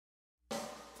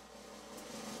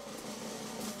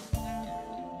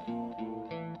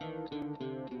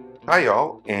Hi,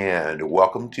 y'all, and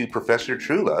welcome to Professor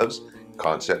Truelove's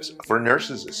Concepts for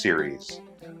Nurses series.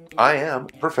 I am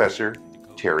Professor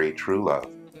Terry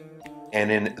Truelove,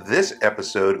 and in this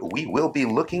episode, we will be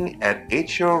looking at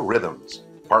atrial rhythms,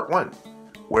 Part 1,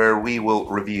 where we will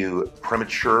review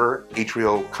premature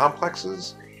atrial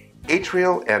complexes,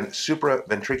 atrial and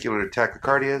supraventricular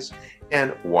tachycardias,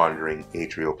 and wandering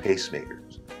atrial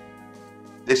pacemakers.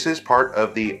 This is part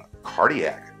of the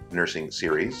cardiac nursing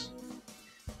series.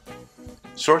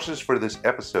 Sources for this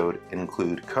episode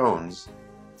include Cohn's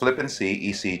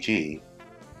Flippancy ECG,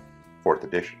 4th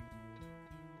edition.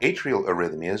 Atrial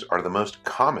arrhythmias are the most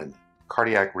common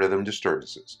cardiac rhythm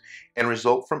disturbances and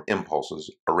result from impulses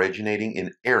originating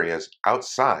in areas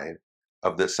outside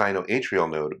of the sinoatrial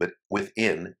node but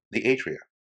within the atria.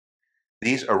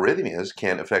 These arrhythmias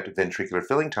can affect ventricular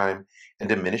filling time and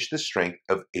diminish the strength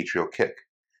of atrial kick,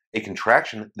 a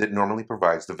contraction that normally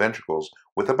provides the ventricles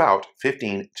with about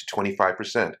 15 to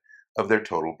 25% of their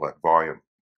total blood volume.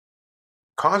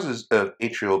 Causes of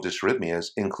atrial dysrhythmias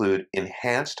include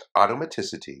enhanced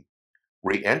automaticity,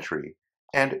 re-entry,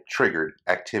 and triggered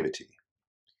activity.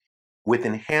 With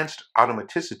enhanced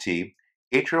automaticity,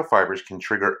 atrial fibers can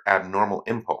trigger abnormal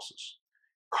impulses.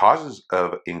 Causes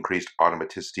of increased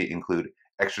automaticity include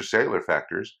extracellular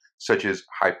factors such as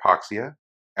hypoxia,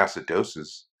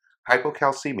 acidosis,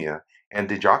 hypocalcemia, and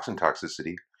digoxin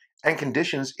toxicity, and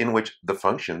conditions in which the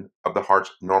function of the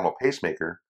heart's normal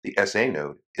pacemaker, the SA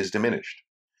node, is diminished.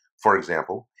 For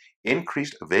example,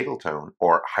 increased vagal tone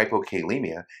or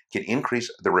hypokalemia can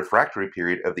increase the refractory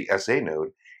period of the SA node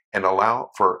and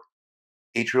allow for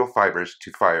atrial fibers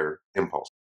to fire impulse.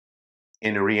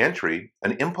 In a reentry,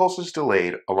 an impulse is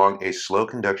delayed along a slow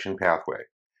conduction pathway.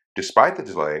 Despite the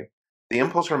delay, the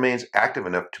impulse remains active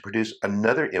enough to produce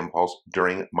another impulse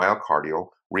during myocardial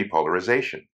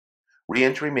repolarization.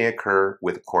 Reentry may occur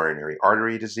with coronary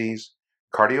artery disease,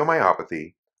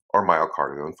 cardiomyopathy, or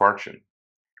myocardial infarction.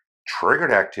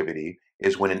 Triggered activity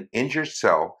is when an injured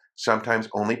cell sometimes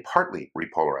only partly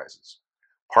repolarizes.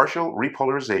 Partial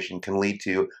repolarization can lead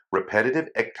to repetitive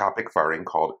ectopic firing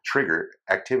called trigger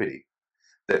activity.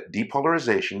 The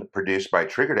depolarization produced by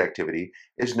triggered activity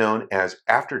is known as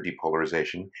after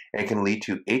depolarization and can lead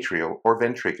to atrial or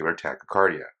ventricular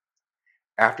tachycardia.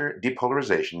 After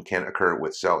depolarization can occur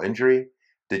with cell injury,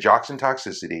 digoxin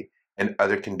toxicity, and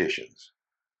other conditions.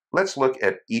 Let's look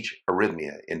at each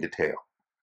arrhythmia in detail.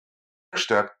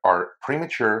 First up are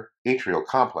premature atrial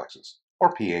complexes,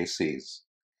 or PACs.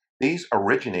 These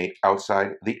originate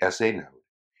outside the SA node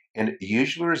and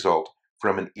usually result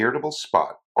from an irritable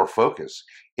spot or focus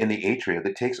in the atria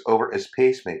that takes over as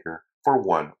pacemaker for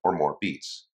one or more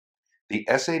beats. The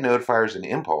SA node fires an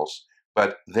impulse,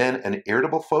 but then an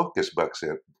irritable focus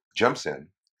jumps in,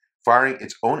 firing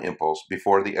its own impulse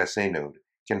before the SA node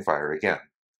can fire again.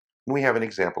 And we have an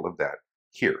example of that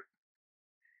here.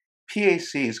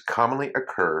 PACs commonly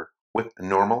occur with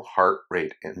normal heart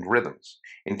rate and rhythms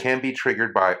and can be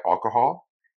triggered by alcohol,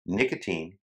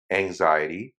 nicotine,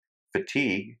 anxiety,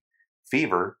 fatigue,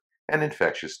 fever, and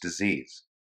infectious disease.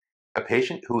 A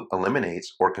patient who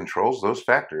eliminates or controls those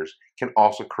factors can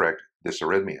also correct this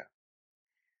arrhythmia.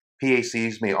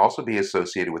 PACs may also be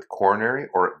associated with coronary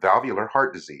or valvular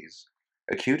heart disease,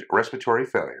 acute respiratory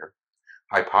failure,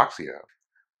 hypoxia,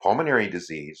 pulmonary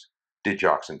disease,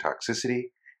 digoxin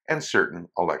toxicity, and certain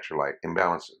electrolyte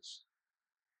imbalances.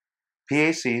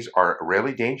 PACs are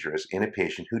rarely dangerous in a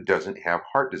patient who doesn't have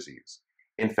heart disease.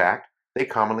 In fact, they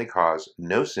commonly cause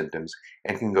no symptoms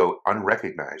and can go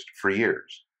unrecognized for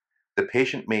years. The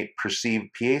patient may perceive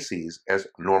PACs as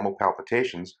normal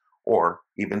palpitations or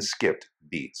even skipped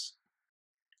beats.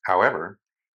 However,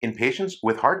 in patients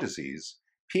with heart disease,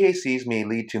 PACs may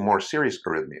lead to more serious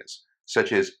arrhythmias,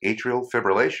 such as atrial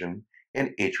fibrillation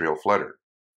and atrial flutter.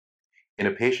 In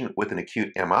a patient with an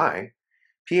acute MI,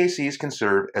 PACs can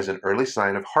serve as an early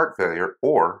sign of heart failure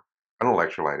or an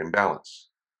electrolyte imbalance.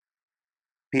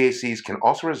 PACs can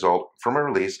also result from a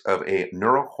release of a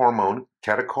neurohormone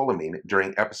catecholamine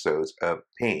during episodes of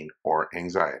pain or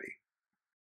anxiety.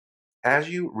 As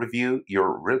you review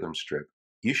your rhythm strip,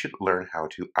 you should learn how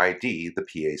to ID the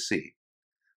PAC.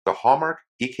 The hallmark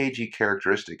EKG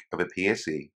characteristic of a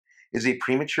PAC is a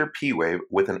premature P wave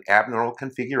with an abnormal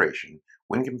configuration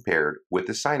when compared with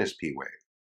the sinus P wave.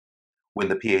 When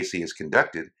the PAC is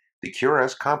conducted, the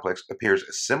QRS complex appears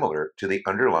similar to the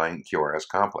underlying QRS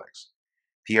complex.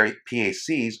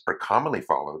 PACs are commonly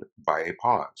followed by a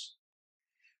pause.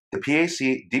 The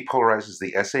PAC depolarizes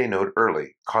the SA node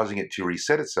early, causing it to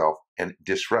reset itself and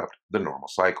disrupt the normal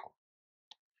cycle.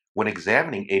 When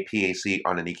examining a PAC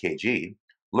on an EKG,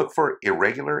 look for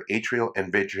irregular atrial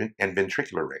and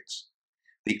ventricular rates.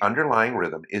 The underlying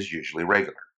rhythm is usually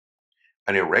regular.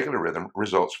 An irregular rhythm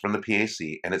results from the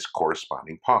PAC and its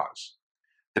corresponding pause.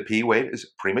 The P wave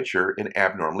is premature and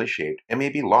abnormally shaped and may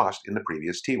be lost in the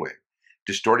previous T wave,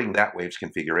 distorting that wave's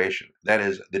configuration. That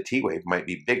is, the T wave might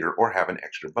be bigger or have an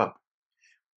extra bump.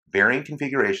 Varying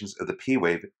configurations of the P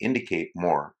wave indicate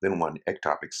more than one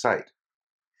ectopic site.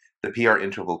 The PR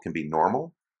interval can be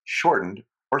normal, shortened,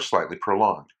 or slightly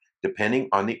prolonged, depending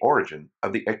on the origin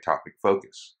of the ectopic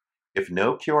focus. If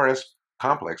no QRS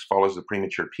complex follows the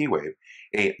premature P wave,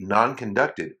 a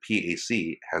non-conducted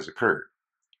PAC has occurred.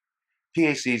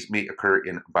 PACs may occur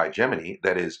in bigeminy,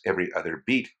 that is, every other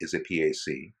beat is a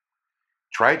PAC,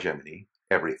 trigeminy,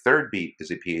 every third beat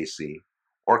is a PAC,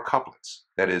 or couplets,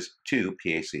 that is, two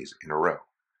PACs in a row.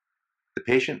 The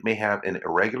patient may have an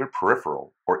irregular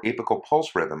peripheral or apical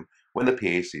pulse rhythm when the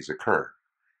PACs occur.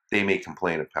 They may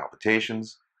complain of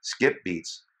palpitations, skip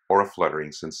beats, or a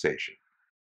fluttering sensation.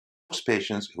 Most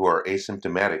patients who are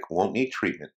asymptomatic won't need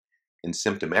treatment. In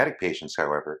symptomatic patients,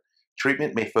 however,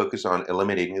 treatment may focus on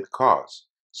eliminating the cause,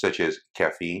 such as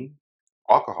caffeine,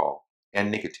 alcohol,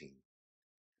 and nicotine.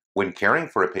 When caring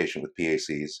for a patient with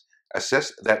PACs,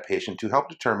 assess that patient to help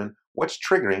determine what's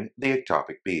triggering the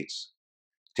ectopic beats.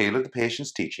 Tailor the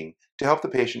patient's teaching to help the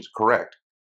patient correct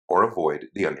or avoid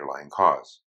the underlying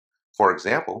cause. For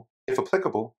example, if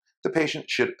applicable, the patient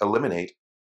should eliminate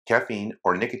caffeine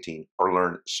or nicotine or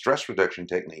learn stress reduction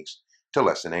techniques to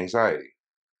lessen anxiety.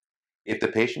 If the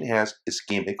patient has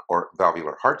ischemic or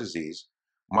valvular heart disease,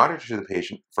 monitor the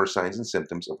patient for signs and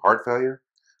symptoms of heart failure,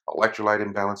 electrolyte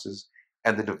imbalances,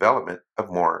 and the development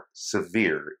of more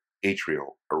severe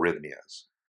atrial arrhythmias.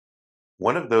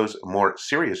 One of those more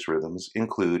serious rhythms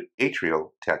include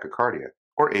atrial tachycardia,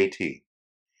 or AT.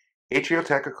 Atrial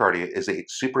tachycardia is a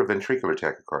supraventricular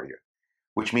tachycardia,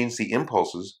 which means the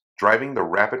impulses driving the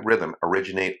rapid rhythm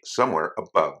originate somewhere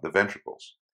above the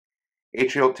ventricles.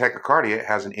 Atrial tachycardia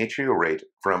has an atrial rate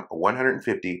from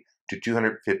 150 to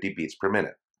 250 beats per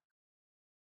minute.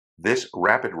 This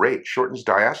rapid rate shortens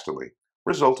diastole,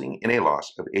 resulting in a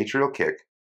loss of atrial kick,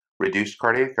 reduced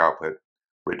cardiac output,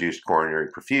 reduced coronary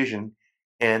perfusion,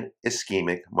 and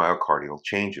ischemic myocardial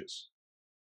changes.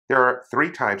 There are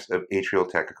three types of atrial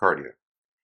tachycardia: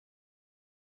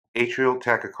 atrial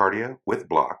tachycardia with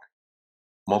block,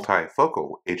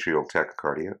 multifocal atrial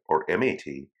tachycardia, or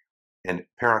MAT, and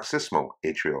paroxysmal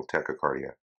atrial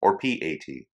tachycardia, or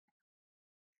PAT.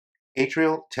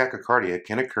 Atrial tachycardia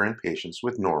can occur in patients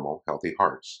with normal, healthy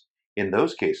hearts. In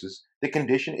those cases, the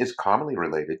condition is commonly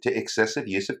related to excessive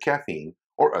use of caffeine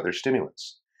or other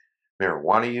stimulants,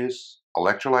 marijuana use,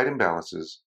 electrolyte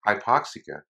imbalances,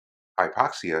 hypoxia,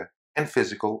 and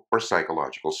physical or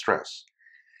psychological stress.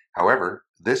 However,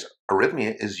 this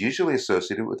arrhythmia is usually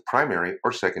associated with primary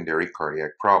or secondary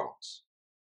cardiac problems.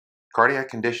 Cardiac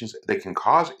conditions that can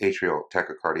cause atrial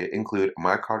tachycardia include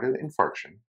myocardial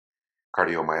infarction,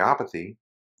 cardiomyopathy,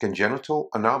 congenital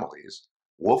anomalies,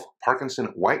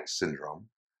 Wolff-Parkinson-White syndrome,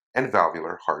 and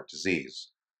valvular heart disease.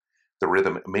 The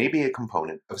rhythm may be a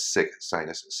component of sick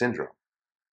sinus syndrome.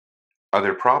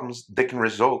 Other problems that can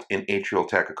result in atrial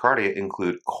tachycardia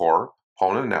include cor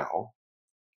pulmonale,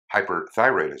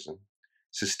 hyperthyroidism,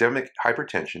 systemic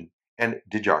hypertension, and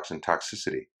digoxin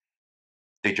toxicity.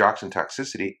 Digoxin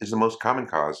toxicity is the most common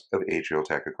cause of atrial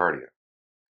tachycardia.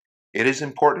 It is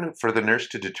important for the nurse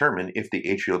to determine if the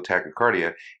atrial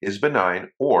tachycardia is benign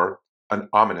or an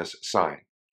ominous sign.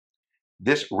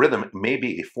 This rhythm may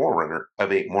be a forerunner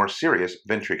of a more serious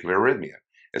ventricular arrhythmia,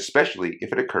 especially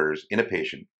if it occurs in a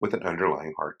patient with an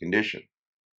underlying heart condition.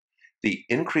 The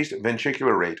increased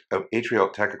ventricular rate of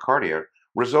atrial tachycardia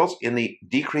results in the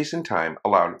decrease in time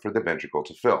allowed for the ventricle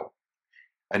to fill,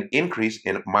 an increase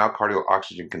in myocardial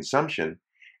oxygen consumption,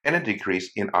 and a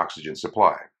decrease in oxygen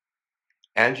supply.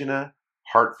 Angina,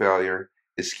 heart failure,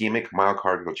 ischemic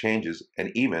myocardial changes,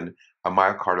 and even a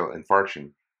myocardial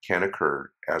infarction can occur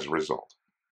as a result.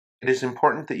 It is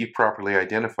important that you properly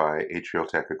identify atrial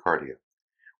tachycardia,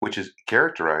 which is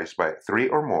characterized by 3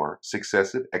 or more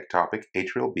successive ectopic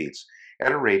atrial beats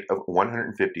at a rate of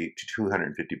 150 to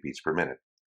 250 beats per minute.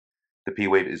 The P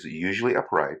wave is usually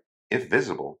upright, if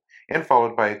visible, and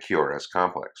followed by a QRS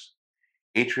complex.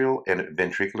 Atrial and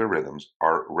ventricular rhythms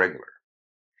are regular.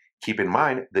 Keep in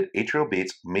mind that atrial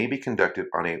beats may be conducted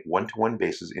on a one-to-one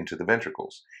basis into the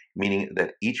ventricles, meaning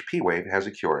that each P wave has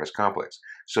a QRS complex,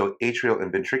 so atrial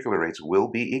and ventricular rates will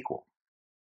be equal.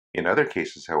 In other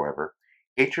cases, however,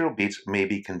 atrial beats may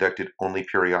be conducted only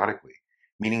periodically,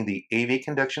 meaning the AV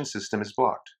conduction system is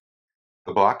blocked.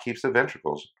 The block keeps the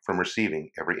ventricles from receiving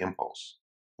every impulse.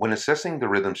 When assessing the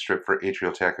rhythm strip for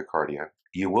atrial tachycardia,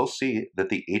 you will see that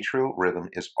the atrial rhythm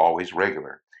is always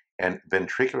regular and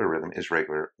ventricular rhythm is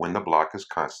regular when the block is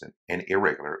constant and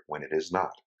irregular when it is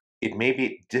not. It may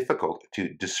be difficult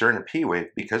to discern a P wave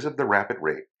because of the rapid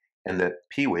rate, and the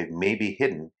P wave may be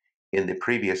hidden in the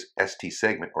previous ST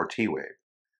segment or T wave.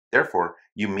 Therefore,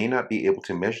 you may not be able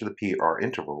to measure the PR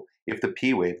interval if the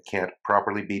P wave can't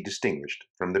properly be distinguished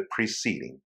from the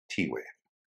preceding T wave.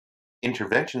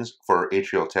 Interventions for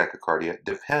atrial tachycardia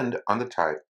depend on the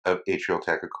type of atrial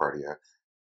tachycardia,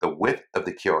 the width of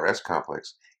the QRS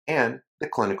complex, and the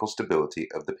clinical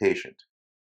stability of the patient.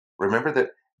 Remember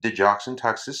that digoxin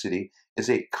toxicity is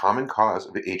a common cause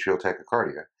of atrial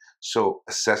tachycardia, so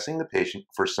assessing the patient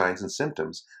for signs and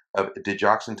symptoms of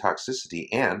digoxin toxicity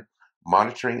and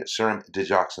monitoring serum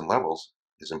digoxin levels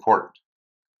is important.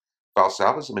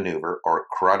 Valsalva's maneuver or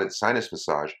carotid sinus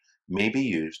massage may be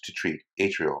used to treat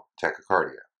atrial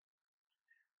tachycardia.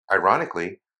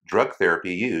 Ironically, drug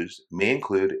therapy used may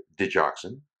include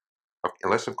digoxin,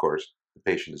 unless, of course, the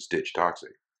patient is dig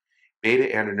toxic,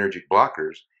 beta-adrenergic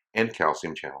blockers, and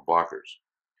calcium channel blockers.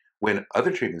 When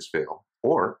other treatments fail,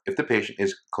 or if the patient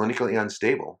is clinically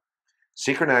unstable,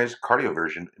 synchronized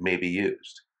cardioversion may be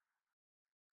used.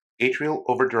 Atrial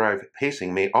overdrive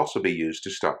pacing may also be used to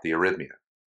stop the arrhythmia.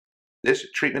 This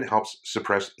treatment helps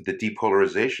suppress the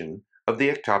depolarization of the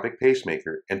ectopic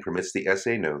pacemaker and permits the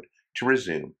SA node to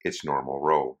resume its normal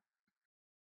role.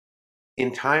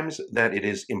 In times that it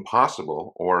is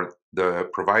impossible or the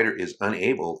provider is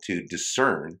unable to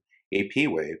discern a P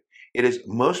wave, it is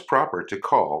most proper to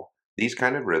call these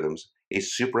kind of rhythms a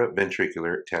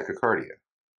supraventricular tachycardia.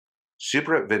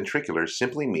 Supraventricular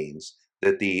simply means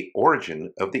that the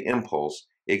origin of the impulse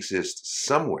exists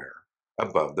somewhere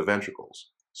above the ventricles.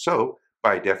 So,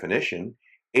 by definition,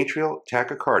 atrial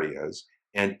tachycardias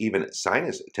and even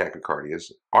sinus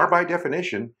tachycardias are by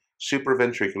definition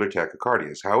supraventricular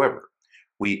tachycardias. However,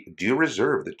 we do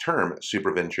reserve the term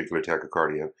supraventricular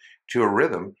tachycardia to a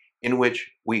rhythm in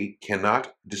which we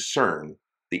cannot discern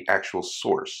the actual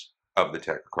source of the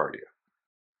tachycardia.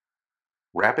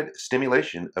 Rapid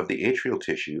stimulation of the atrial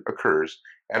tissue occurs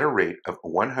at a rate of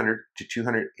 100 to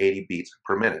 280 beats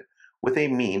per minute, with a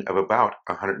mean of about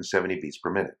 170 beats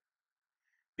per minute.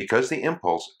 Because the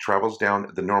impulse travels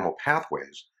down the normal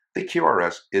pathways, the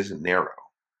QRS is narrow.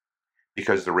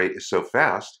 Because the rate is so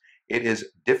fast, it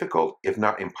is difficult, if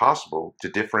not impossible, to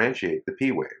differentiate the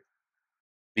P wave.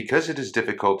 Because it is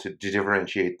difficult to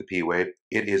differentiate the P wave,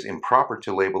 it is improper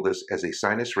to label this as a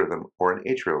sinus rhythm or an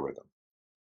atrial rhythm.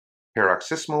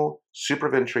 Paroxysmal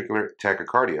supraventricular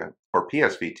tachycardia, or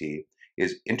PSVT,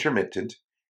 is intermittent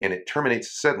and it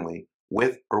terminates suddenly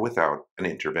with or without an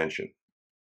intervention.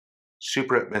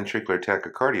 Supraventricular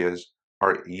tachycardias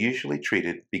are usually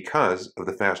treated because of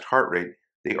the fast heart rate.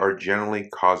 They are generally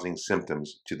causing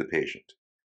symptoms to the patient.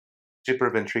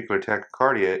 Supraventricular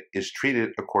tachycardia is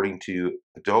treated according to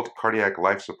adult cardiac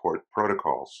life support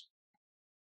protocols,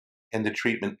 and the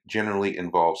treatment generally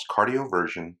involves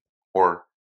cardioversion or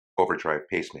overdrive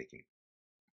pacemaking.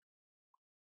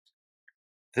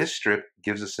 This strip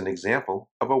gives us an example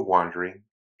of a wandering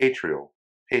atrial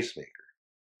pacemaker.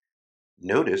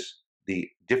 Notice the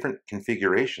different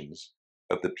configurations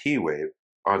of the P wave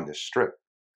on this strip.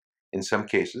 In some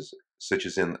cases, such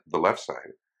as in the left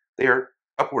side, they are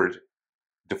upward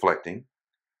deflecting,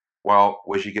 while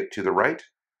as you get to the right,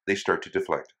 they start to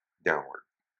deflect downward.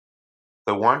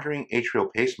 The wandering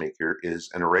atrial pacemaker is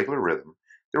an irregular rhythm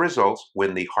that results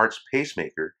when the heart's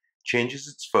pacemaker changes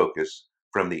its focus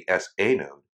from the SA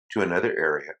node to another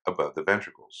area above the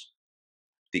ventricles.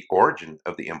 The origin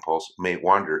of the impulse may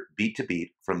wander beat to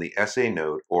beat from the SA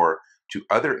node or to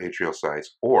other atrial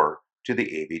sites or to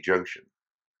the AV junction.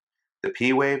 The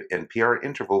P wave and PR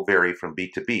interval vary from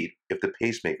beat to beat if the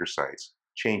pacemaker sites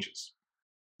changes.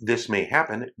 This may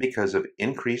happen because of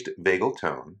increased vagal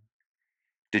tone,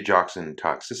 digoxin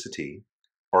toxicity,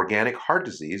 organic heart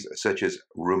disease such as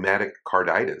rheumatic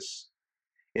carditis,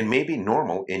 and may be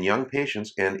normal in young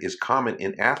patients and is common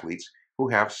in athletes who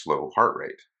have slow heart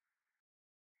rate.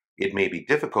 It may be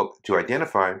difficult to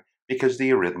identify because the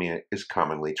arrhythmia is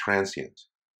commonly transient.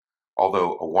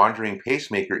 Although a wandering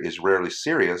pacemaker is rarely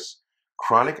serious,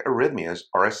 chronic arrhythmias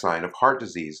are a sign of heart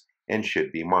disease and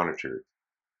should be monitored.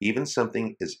 Even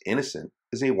something as innocent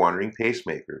as a wandering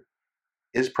pacemaker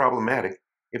is problematic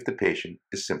if the patient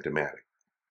is symptomatic.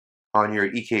 On your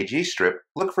EKG strip,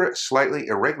 look for slightly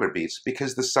irregular beats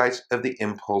because the sites of the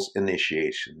impulse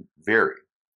initiation vary.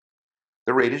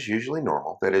 The rate is usually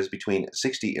normal, that is between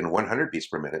 60 and 100 beats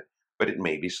per minute, but it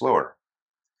may be slower.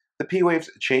 The P waves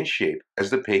change shape as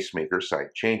the pacemaker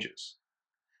site changes.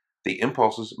 The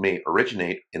impulses may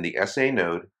originate in the SA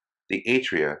node, the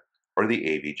atria, or the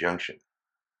AV junction.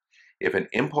 If an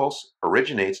impulse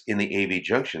originates in the AV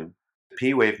junction, the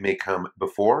P wave may come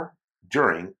before,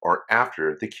 during, or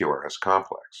after the QRS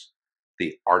complex.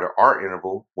 The R to R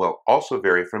interval will also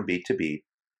vary from beat to beat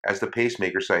as the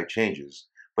pacemaker site changes,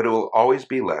 but it will always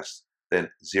be less than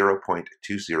 0.20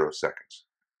 seconds.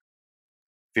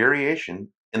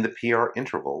 Variation in the PR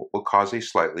interval will cause a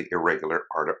slightly irregular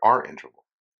R to R interval.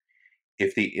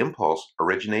 If the impulse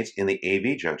originates in the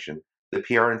AV junction, the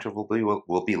PR interval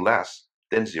will be less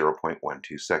than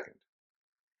 0.12 seconds.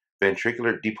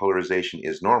 Ventricular depolarization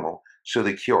is normal, so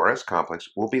the QRS complex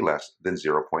will be less than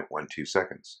 0.12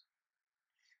 seconds.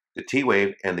 The T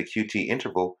wave and the QT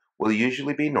interval will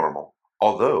usually be normal,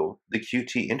 although the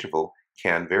QT interval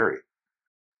can vary.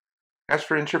 As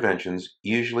for interventions,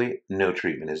 usually no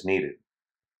treatment is needed.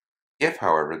 If,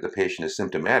 however, the patient is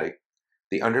symptomatic,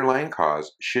 the underlying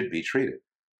cause should be treated.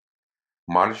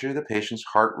 Monitor the patient's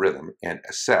heart rhythm and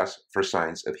assess for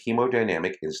signs of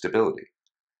hemodynamic instability.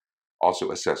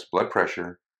 Also assess blood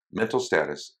pressure, mental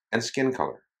status, and skin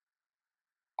color.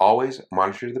 Always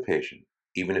monitor the patient,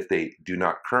 even if they do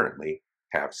not currently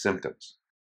have symptoms.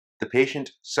 The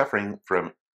patient suffering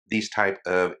from these type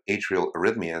of atrial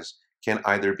arrhythmias can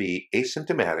either be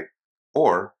asymptomatic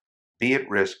or be at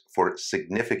risk for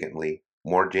significantly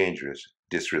more dangerous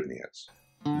dysrhythmias.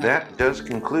 That does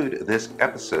conclude this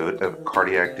episode of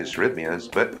Cardiac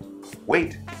Dysrhythmias, but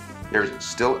wait, there's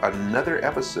still another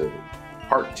episode,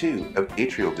 Part 2 of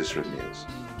Atrial Dysrhythmias.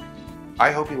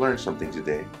 I hope you learned something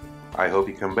today. I hope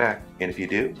you come back, and if you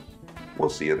do, we'll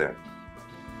see you then.